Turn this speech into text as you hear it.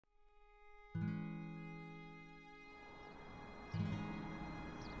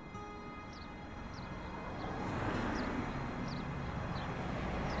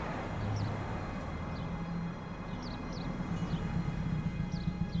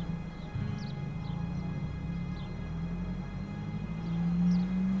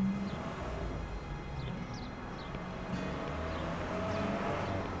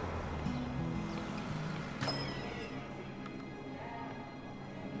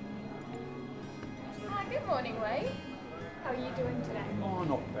Morning, Wade. How are you doing today? Oh,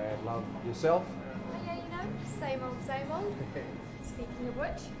 not bad, love. Yourself? Oh yeah, you know, same old, same old. Speaking of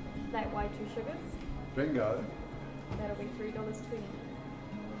which, that white 2 sugars. Bingo. That'll be $3.20.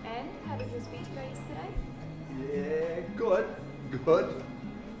 And how did your speech go yesterday? Yeah, good. Good.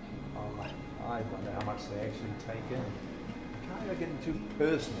 Oh, I wonder how much they actually take in. Can't ever get too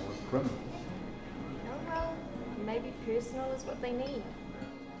personal with criminals. Oh well, maybe personal is what they need.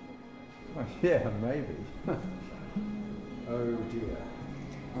 Oh, yeah, maybe. Oh dear.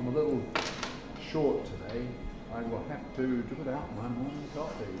 I'm a little short today. I will have to do without my morning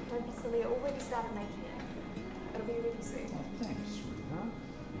coffee. Don't be silly, I already started making it. It'll be ready soon. Oh, thanks, sweetheart.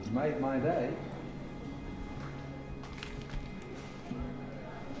 You've made my day.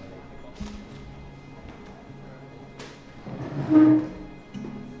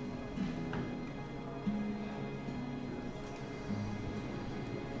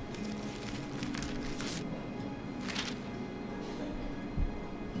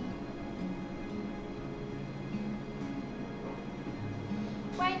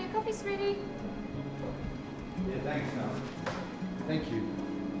 Wayne, your coffee's ready. Yeah, thanks, Mel. Thank you.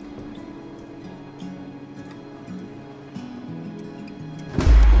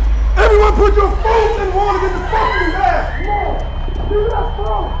 Everyone put your phones and wallet in the fucking bag! Come on! Give me that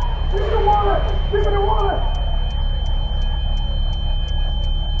phone! Give me the wallet! Give me the wallet!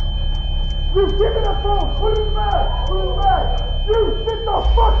 You, give me that phone! Put it in the bag! Put it in the bag! You, sit the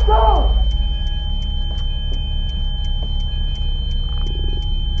fuck down!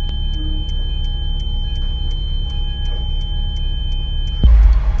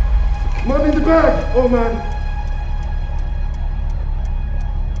 Money in the bag, old man!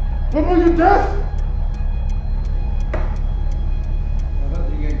 What are you deaf? I don't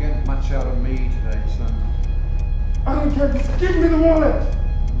think you're going to get much out of me today, son. I don't care, just give me the wallet!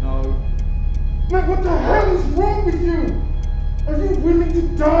 No. Man, what the hell is wrong with you? Are you willing to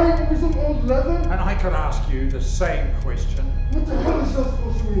die over some old leather? And I could ask you the same question. What the hell is that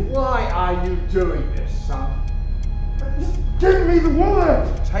supposed to mean? Why are you doing this, son? Just give me the wallet!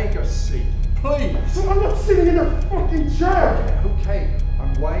 Take a seat, please. So I'm not sitting in a fucking chair! Okay,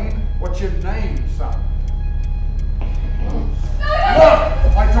 I'm Wayne. What's your name, son? Look!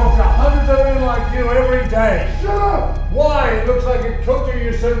 I talk to hundreds of men like you every day. Shut up! Why? It looks like it could do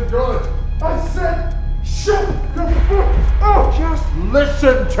you some good. I said, shut the fuck up! Just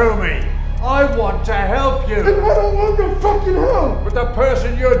listen to me. I want to help you. And I don't want your fucking help! But the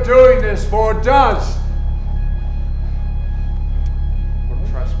person you're doing this for does. Well,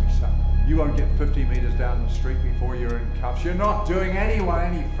 trust me, son. You won't get 50 meters down the street before you're in cuffs. You're not doing anyone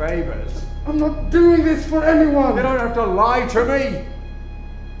any favors. I'm not doing this for anyone! You don't have to lie to me.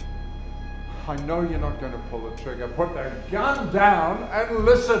 I know you're not going to pull the trigger. Put the gun down and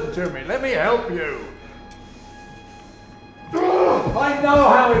listen to me. Let me help you. I know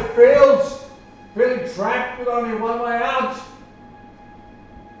how it feels. Feeling trapped with only one way out.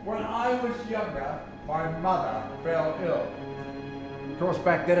 When I was younger, my mother fell ill. Of course,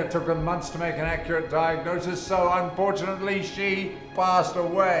 back then it took them months to make an accurate diagnosis, so unfortunately she passed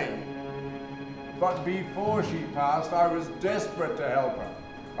away. But before she passed, I was desperate to help her.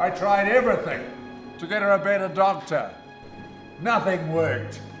 I tried everything to get her a better doctor. Nothing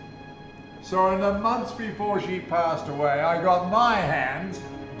worked. So in the months before she passed away, I got my hands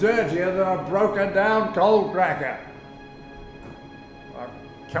dirtier than a broken down coal cracker. I've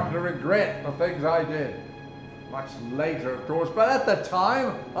come to regret the things I did. Much later, of course, but at the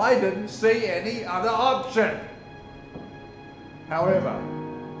time, I didn't see any other option. However,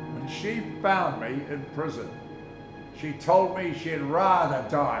 when she found me in prison, she told me she'd rather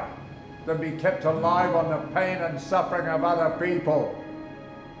die than be kept alive on the pain and suffering of other people.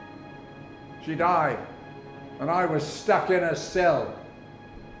 She died, and I was stuck in a cell.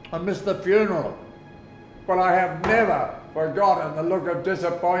 I missed the funeral, but I have never forgotten the look of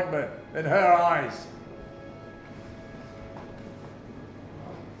disappointment in her eyes.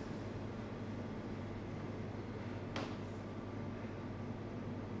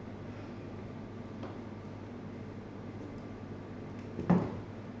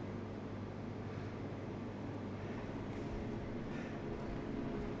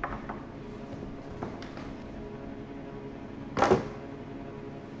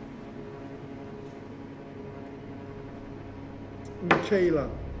 Michaela.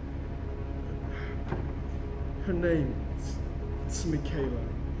 Her name is Michaela.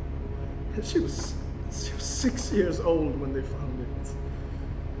 She was 6 years old when they found it.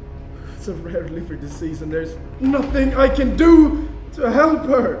 It's a rare liver disease and there's nothing I can do to help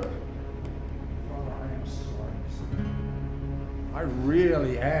her. Oh, I am sorry, son. I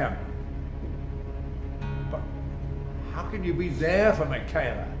really am. can you be there for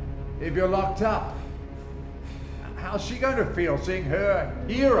Michaela if you're locked up? How's she going to feel seeing her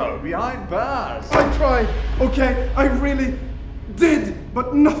hero behind bars? I tried, okay? I really did,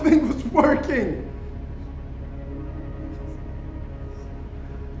 but nothing was working.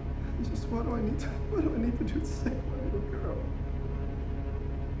 Just what do I need to do to save my little girl?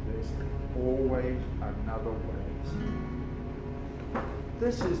 There's always another way.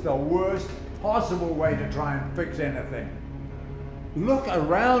 This is the worst possible way to try and fix anything. Look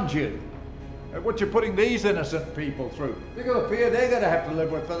around you at what you're putting these innocent people through. Think of the fear they're going to have to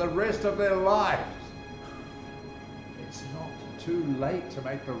live with for the rest of their lives. It's not too late to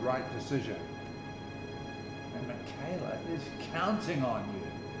make the right decision. And Michaela is counting on you.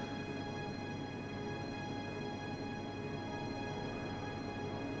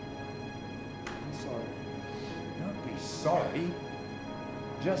 I'm sorry. Don't be sorry.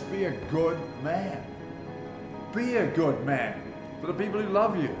 Just be a good man. Be a good man for the people who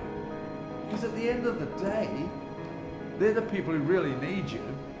love you. Because at the end of the day, they're the people who really need you.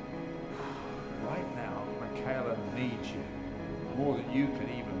 Right now, Michaela needs you more than you can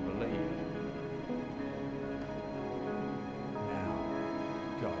even believe. Now,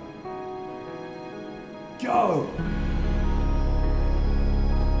 go. Go!